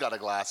he's got a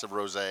glass of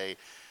rosé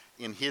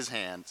in his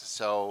hand.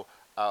 So,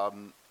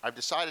 I've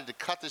decided to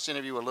cut this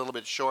interview a little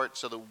bit short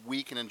so that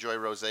we can enjoy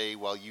rosé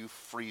while you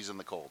freeze in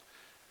the cold.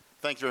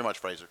 Thank you very much,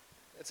 Fraser.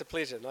 It's a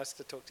pleasure. Nice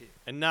to talk to you.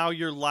 And now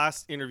your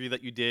last interview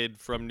that you did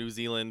from New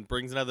Zealand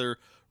brings another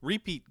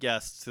repeat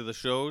guest to the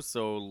show,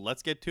 so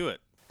let's get to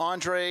it.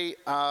 Andre,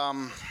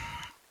 I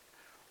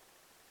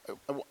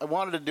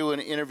wanted to do an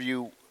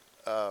interview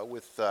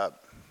with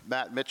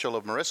Matt Mitchell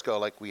of Morisco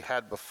like we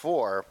had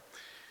before,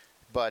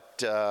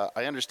 but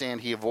I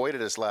understand he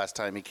avoided us last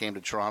time he came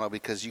to Toronto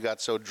because you got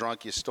so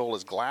drunk you stole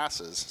his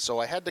glasses. So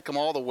I had to come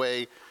all the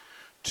way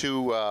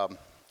to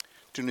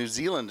New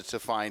Zealand to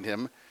find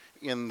him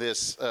in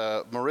this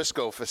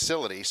Morisco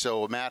facility.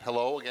 So Matt,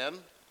 hello again.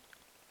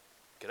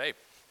 G'day.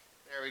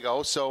 There we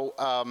go. So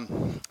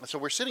so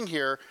we're sitting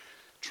here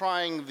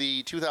trying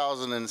the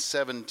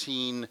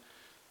 2017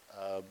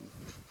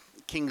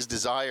 King's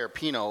Desire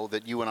Pinot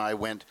that you and I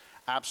went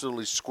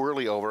absolutely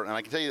squirrely over. And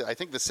I can tell you, I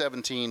think the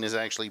 17 is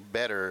actually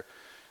better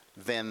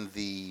than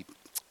the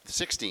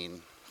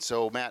 16.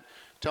 So, Matt,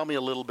 tell me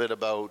a little bit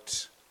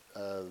about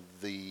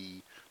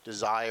the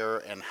Desire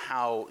and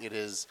how it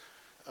has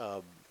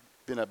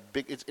been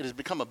it has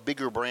become a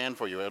bigger brand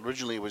for you.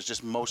 Originally, it was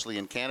just mostly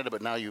in Canada,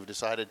 but now you've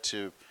decided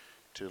to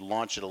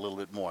launch it a little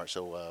bit more.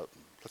 So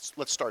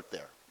let's start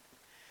there.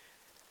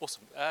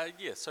 Awesome.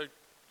 Yeah, so,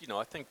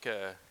 I think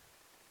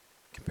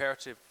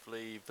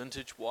comparatively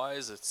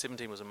vintage-wise,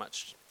 17 was a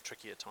much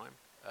trickier time.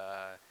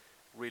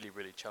 Really,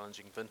 really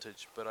challenging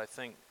vintage. But I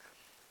think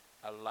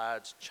a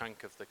large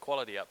chunk of the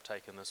quality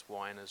uptake in this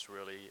wine is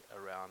really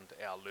around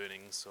our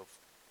learnings of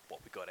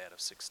what we got out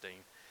of 16.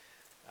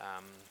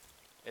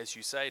 As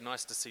you say,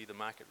 nice to see the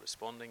market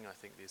responding. I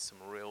think there's some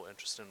real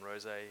interest in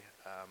rosé,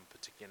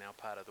 particularly in our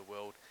part of the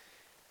world.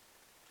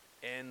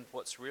 And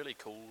what's really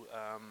cool,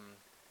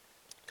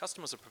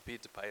 customers are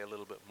prepared to pay a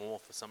little bit more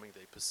for something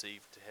they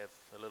perceive to have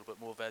a little bit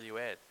more value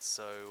add.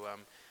 So,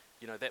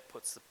 that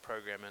puts the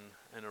program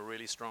in a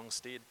really strong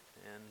stead.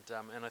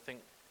 And I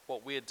think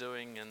what we're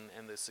doing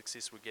and the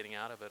success we're getting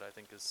out of it, I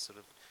think, is sort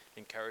of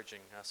encouraging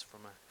us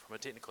from a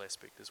technical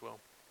aspect as well.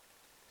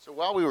 So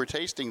while we were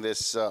tasting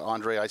this,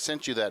 Andre, I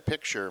sent you that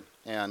picture,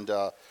 and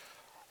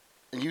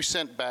you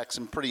sent back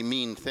some pretty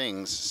mean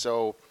things.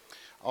 So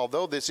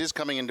although this is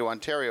coming into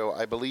Ontario,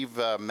 I believe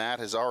Matt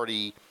has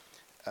already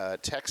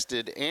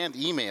texted and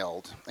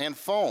emailed and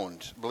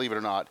phoned, believe it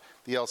or not,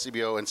 the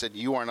LCBO and said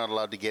you are not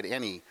allowed to get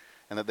any,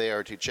 and that they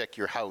are to check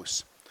your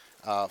house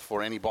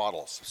for any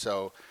bottles.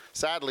 So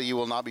sadly, you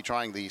will not be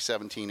trying the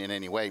 17 in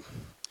any way.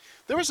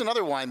 There was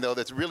another wine, though,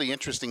 that's really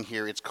interesting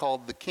here. It's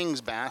called the King's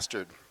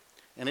Bastard,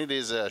 and it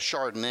is a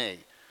Chardonnay.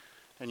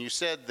 And you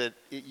said that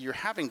you're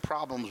having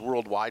problems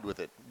worldwide with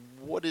it.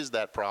 What is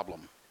that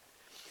problem?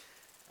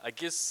 I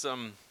guess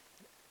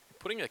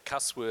putting a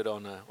cuss word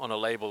on a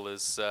label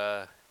is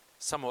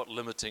somewhat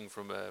limiting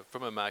from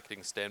a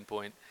marketing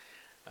standpoint.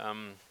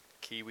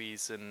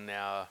 Kiwis in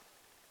our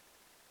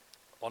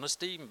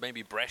honesty,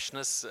 maybe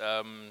brashness,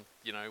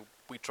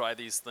 we try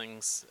these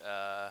things.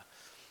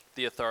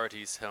 The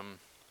authorities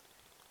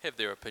have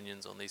their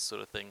opinions on these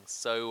sort of things.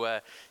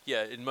 So,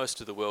 in most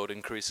of the world,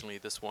 increasingly,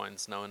 this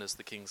wine's known as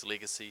the King's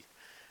Legacy.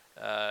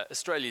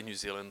 Australia and New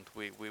Zealand,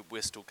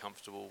 we're still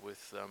comfortable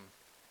with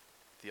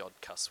the odd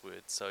cuss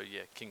word. So,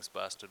 King's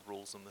Bastard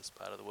rules in this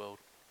part of the world.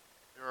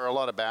 There are a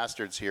lot of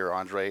bastards here,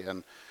 Andre,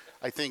 and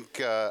I think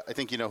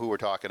you know who we're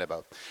talking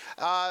about.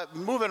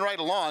 Moving right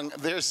along,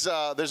 there's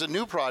a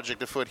new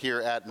project afoot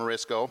here at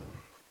Morisco,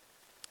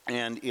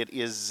 and it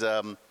is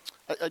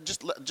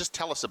just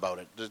tell us about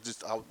it.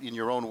 Just in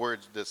your own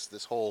words,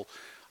 this whole,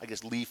 I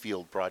guess, Lee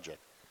Field project.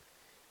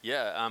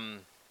 Yeah,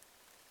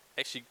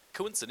 actually,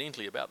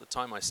 coincidentally, about the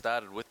time I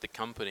started with the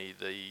company,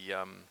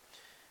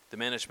 the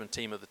management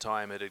team at the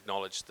time had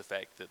acknowledged the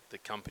fact that the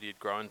company had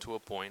grown to a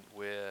point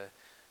where,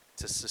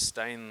 to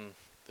sustain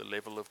the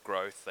level of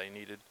growth, they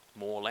needed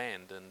more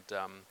land, and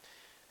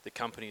the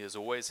company has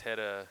always had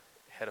a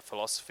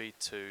philosophy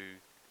to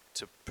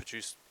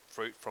produce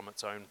fruit from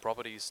its own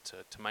properties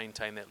to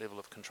maintain that level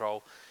of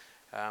control.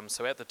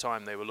 So at the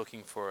time, they were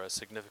looking for a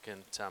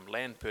significant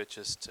land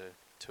purchase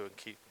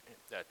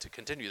to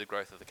continue the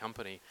growth of the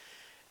company.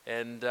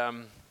 And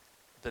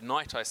the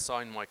night I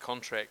signed my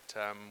contract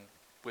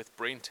with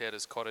Brent at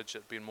his cottage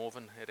at Ben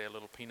Morven at our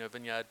little Pinot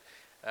vineyard,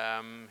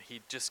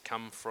 he'd just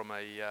come from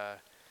a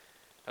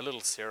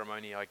little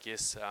ceremony, I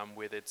guess,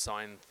 where they'd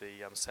signed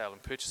the sale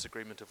and purchase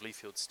agreement of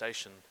Leafield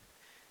Station.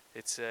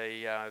 It's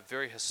a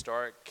very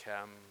historic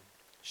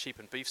sheep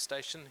and beef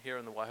station here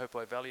in the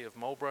Waihopai Valley of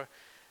Marlborough,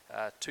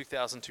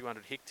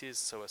 2,200 hectares,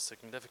 so a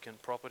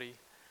significant property,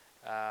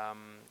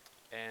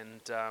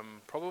 and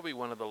probably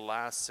one of the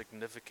last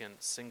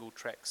significant single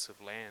tracts of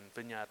land,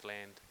 vineyard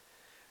land,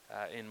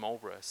 in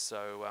Marlborough.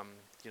 So,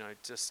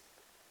 just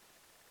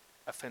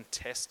a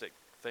fantastic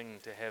thing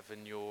to have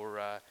in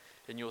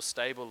your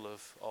stable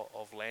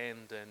of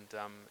land and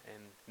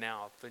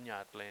now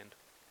vineyard land.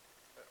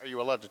 Are you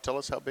allowed to tell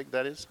us how big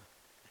that is?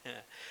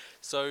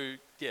 So,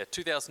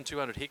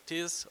 2,200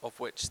 hectares, of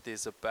which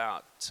there's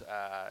about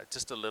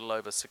just a little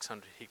over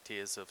 600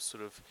 hectares of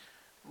sort of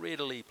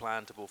readily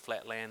plantable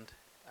flat land.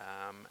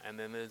 And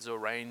then there's a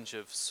range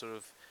of sort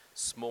of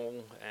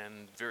small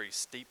and very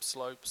steep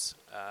slopes.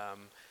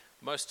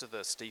 Most of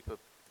the steeper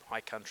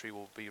high country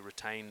will be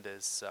retained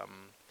as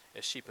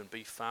sheep and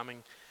beef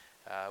farming,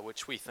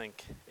 which we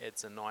think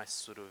adds a nice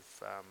sort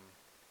of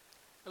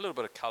a little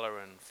bit of colour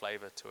and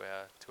flavour to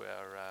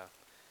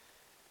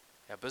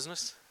our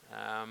business.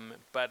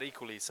 But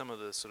equally, some of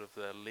the sort of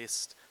the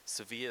less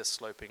severe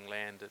sloping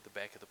land at the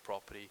back of the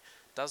property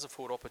does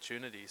afford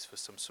opportunities for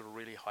some sort of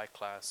really high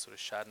class sort of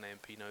Chardonnay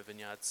and Pinot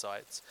vineyard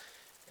sites,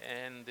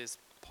 and there's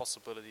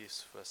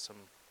possibilities for some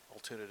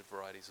alternative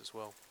varieties as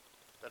well.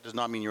 That does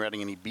not mean you're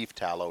adding any beef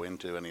tallow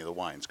into any of the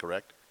wines,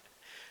 correct?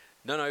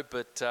 No,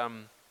 but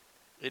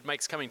it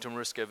makes coming to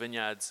Morisco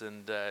Vineyards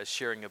and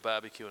sharing a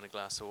barbecue and a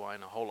glass of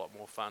wine a whole lot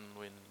more fun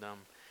when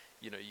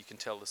you can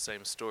tell the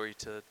same story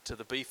to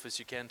the beef as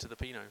you can to the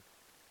Pinot.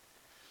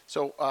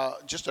 So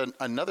just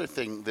another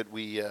thing that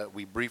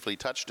we briefly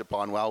touched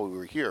upon while we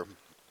were here.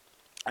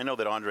 I know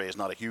that Andre is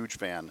not a huge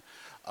fan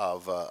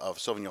of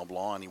Sauvignon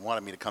Blanc, and he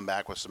wanted me to come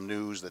back with some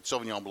news that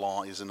Sauvignon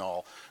Blanc isn't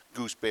all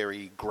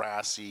gooseberry,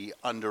 grassy,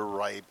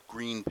 underripe,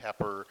 green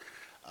pepper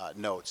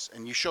notes.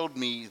 And you showed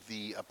me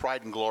the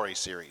Pride and Glory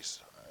series.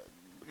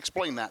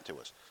 Explain that to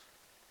us.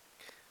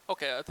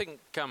 Okay, I think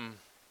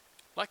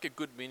like a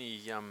good many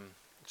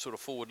sort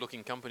of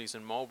forward-looking companies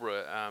in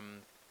Marlborough,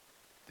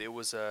 there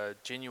was a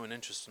genuine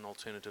interest in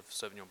alternative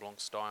Sauvignon Blanc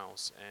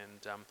styles.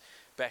 And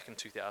back in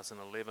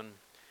 2011,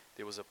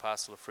 there was a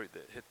parcel of fruit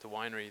that hit the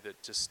winery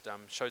that just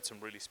showed some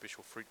really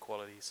special fruit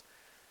qualities.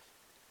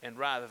 And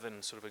rather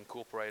than sort of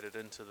incorporate it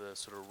into the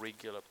sort of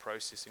regular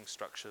processing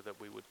structure that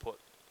we would put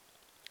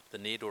the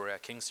Ned or our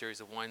King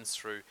series of wines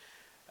through,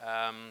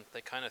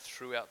 they kind of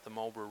threw out the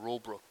Marlborough Rule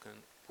Book.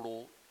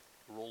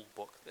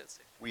 That's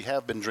it. We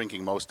have been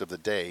drinking most of the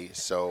day,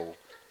 so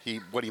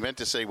what he meant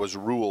to say was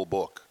rule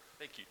book.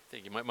 Thank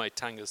you. My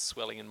tongue is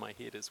swelling in my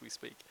head as we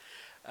speak.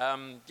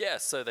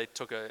 So they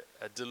took a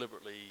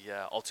deliberately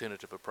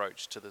alternative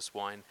approach to this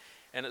wine,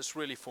 and it's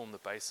really formed the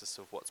basis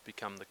of what's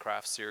become the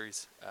craft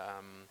series,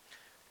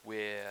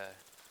 where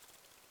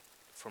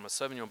from a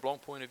Sauvignon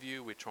Blanc point of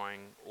view, we're trying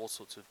all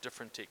sorts of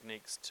different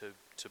techniques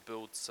to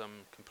build some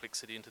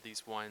complexity into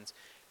these wines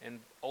and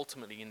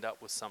ultimately end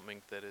up with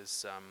something that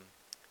is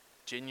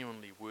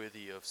genuinely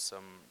worthy of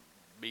some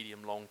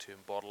medium long-term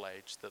bottle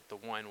age, that the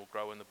wine will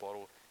grow in the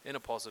bottle in a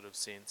positive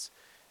sense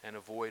and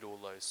avoid all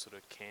those sort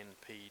of canned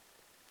peed,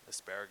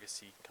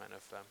 asparagus-y kind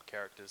of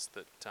characters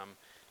that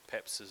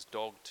perhaps has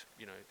dogged,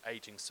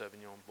 aging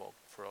Sauvignon Blanc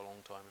for a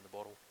long time in the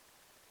bottle.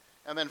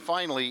 And then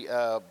finally,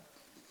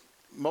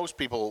 most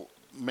people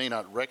may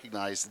not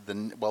recognize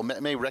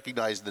may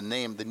recognize the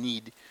name, the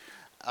Need,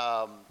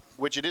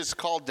 which it is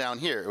called down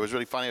here. It was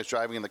really funny. I was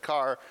driving in the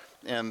car,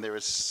 and there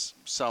was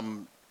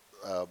some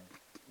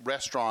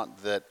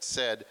restaurant that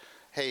said,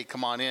 "Hey,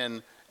 come on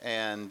in,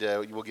 and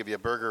we'll give you a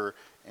burger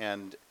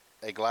and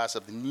a glass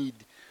of the Need."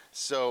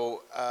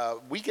 So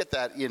we get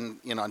that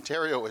in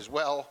Ontario as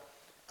well.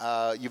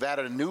 You've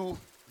added a new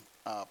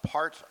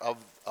part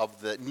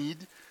of the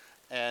Need,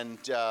 and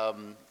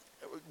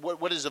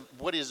what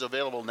is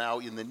available now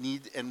in the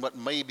Need, and what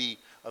may be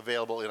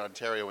available in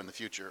Ontario in the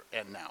future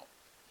and now?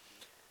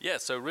 Yeah,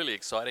 so really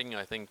exciting.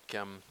 I think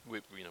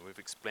we've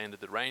expanded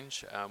the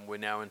range. We're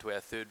now into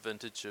our third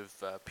vintage of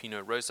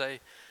Pinot Rosé,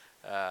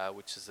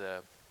 which is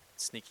a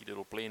sneaky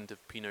little blend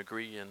of Pinot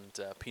Gris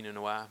and Pinot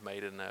Noir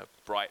made in a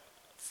bright,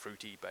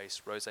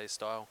 fruity-based rosé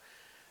style.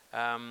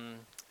 And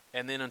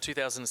then in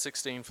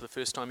 2016, for the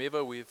first time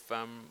ever, we've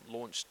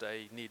launched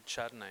a Ned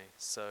Chardonnay.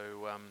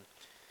 So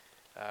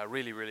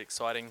really, really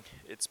exciting.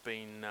 It's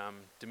been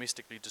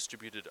domestically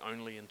distributed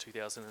only in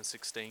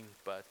 2016,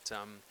 but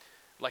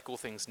like all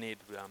things Ned,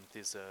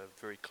 there's a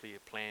very clear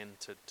plan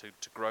to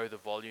grow the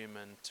volume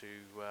and to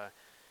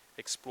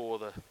explore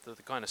the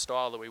kind of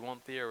style that we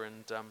want there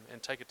and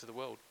take it to the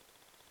world.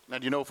 Now,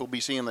 do you know if we'll be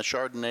seeing the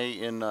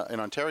Chardonnay in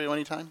Ontario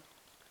anytime?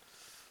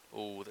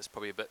 Oh, that's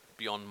probably a bit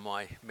beyond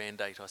my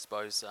mandate, I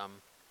suppose.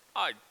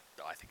 I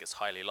think it's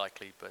highly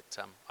likely, but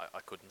I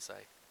couldn't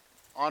say.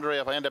 Andre,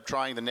 if I end up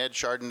trying the Ned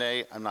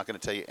Chardonnay, I'm not going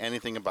to tell you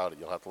anything about it.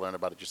 You'll have to learn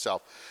about it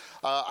yourself.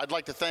 I'd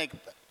like to thank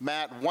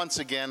Matt once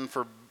again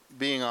for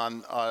being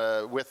on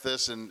with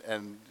this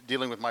and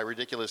dealing with my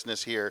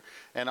ridiculousness here.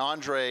 And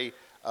Andre,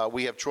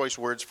 we have choice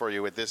words for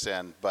you at this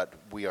end, but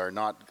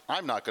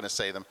I'm not going to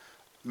say them.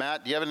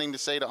 Matt, do you have anything to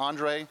say to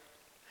Andre?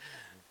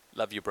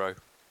 Love you, bro.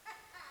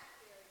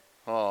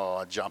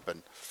 Oh,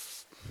 jumping.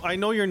 I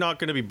know you're not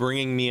going to be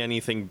bringing me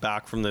anything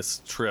back from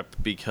this trip,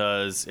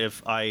 because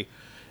if I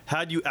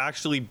had you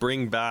actually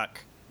bring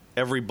back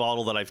every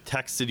bottle that I've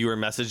texted you or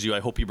messaged you,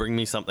 I hope you bring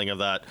me something of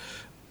that,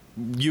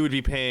 you would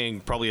be paying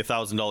probably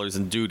 $1,000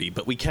 in duty.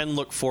 But we can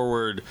look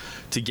forward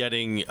to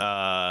getting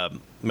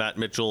Matt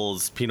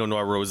Mitchell's Pinot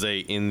Noir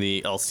Rosé in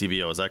the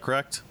LCBO. Is that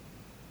correct?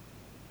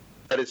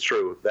 That is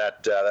true.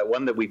 That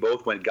one that we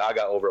both went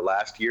gaga over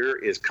last year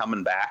is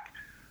coming back.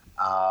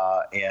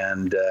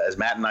 And as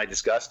Matt and I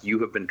discussed, you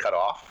have been cut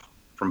off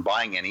from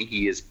buying any.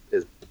 He is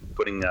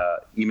putting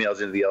emails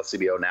into the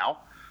LCBO now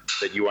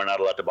that you are not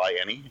allowed to buy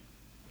any.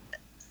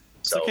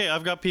 So, it's okay.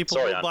 I've got people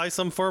who'll buy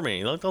some for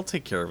me. They'll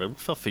take care of it.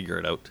 I'll figure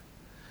it out.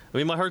 I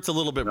mean, my heart's a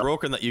little bit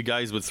broken that you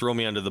guys would throw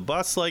me under the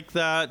bus like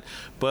that,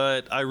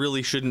 but I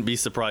really shouldn't be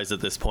surprised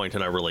at this point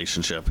in our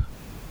relationship.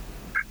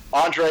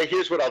 Andre,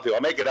 here's what I'll do.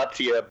 I'll make it up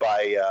to you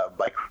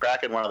by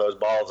cracking one of those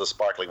bottles of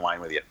sparkling wine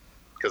with you,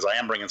 because I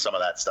am bringing some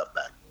of that stuff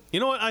back.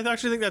 You know what? I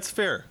actually think that's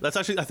fair. That's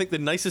actually, I think, the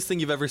nicest thing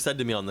you've ever said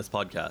to me on this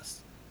podcast.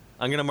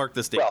 I'm going to mark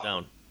this date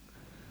down.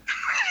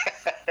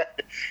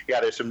 Yeah,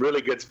 there's some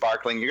really good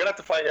sparkling. You're going to have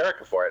to fight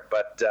Erica for it,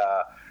 but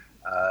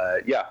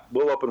yeah,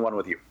 we'll open one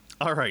with you.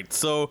 All right,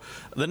 so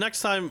the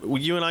next time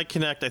you and I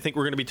connect, I think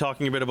we're going to be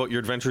talking a bit about your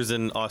adventures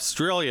in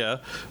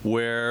Australia,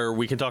 where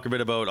we can talk a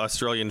bit about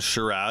Australian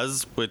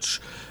Shiraz, which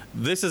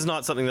this is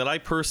not something that I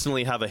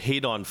personally have a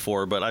hate on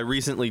for, but I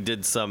recently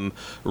did some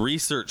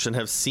research and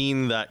have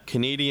seen that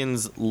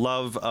Canadians'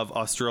 love of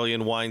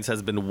Australian wines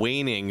has been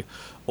waning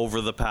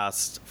over the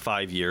past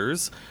 5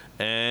 years.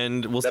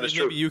 And we'll see if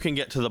maybe you can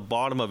get to the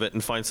bottom of it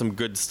and find some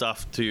good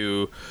stuff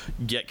to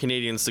get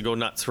Canadians to go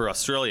nuts for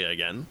Australia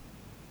again.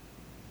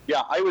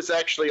 Yeah, I was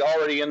actually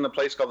already in the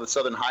place called the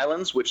Southern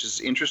Highlands, which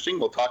is interesting.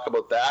 We'll talk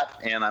about that.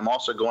 And I'm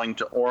also going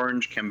to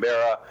Orange,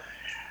 Canberra,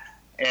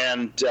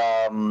 and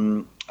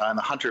the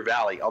Hunter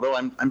Valley. Although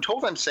I'm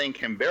told I'm saying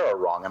Canberra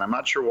wrong, and I'm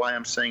not sure why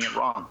I'm saying it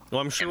wrong.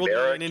 Well, I'm sure Canberra,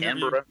 we'll do an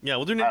interview. Canberra? Yeah,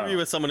 we'll do an interview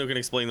with someone who can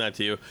explain that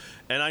to you.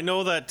 And I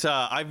know that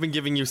I've been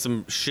giving you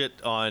some shit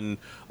on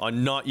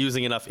not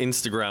using enough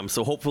Instagram.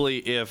 So hopefully,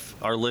 if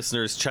our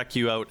listeners check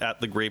you out at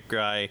The Grape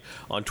Guy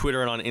on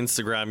Twitter and on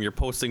Instagram, you're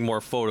posting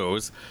more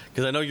photos,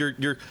 because I know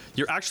you're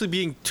actually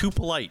being too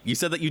polite. You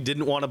said that you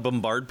didn't want to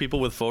bombard people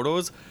with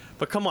photos,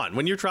 but come on,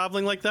 when you're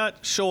traveling like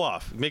that, show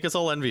off, make us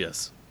all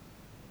envious.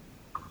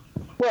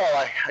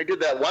 Well, I did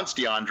that once,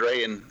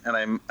 DeAndre,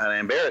 and I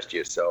embarrassed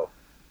you. So.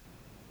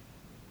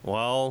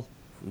 Well,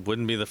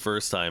 wouldn't be the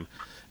first time.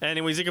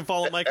 Anyways, you can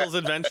follow Michael's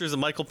adventures at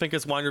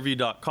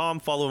michaelpincuswinereview.com.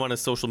 Follow him on his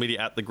social media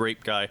at The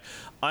Grape Guy.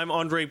 I'm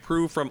Andre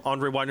Proulx from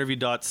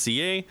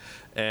andrewinereview.ca.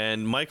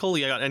 And Michael,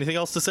 you got anything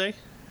else to say?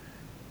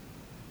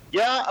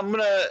 Yeah, I'm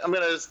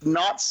gonna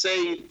not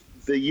say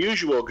the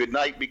usual good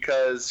night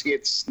because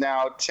it's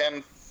now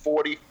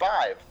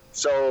 10:45.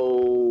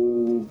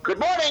 So good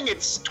morning.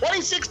 It's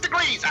 26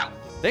 degrees out.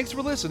 Thanks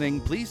for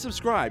listening. Please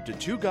subscribe to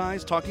Two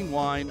Guys Talking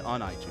Wine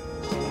on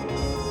iTunes.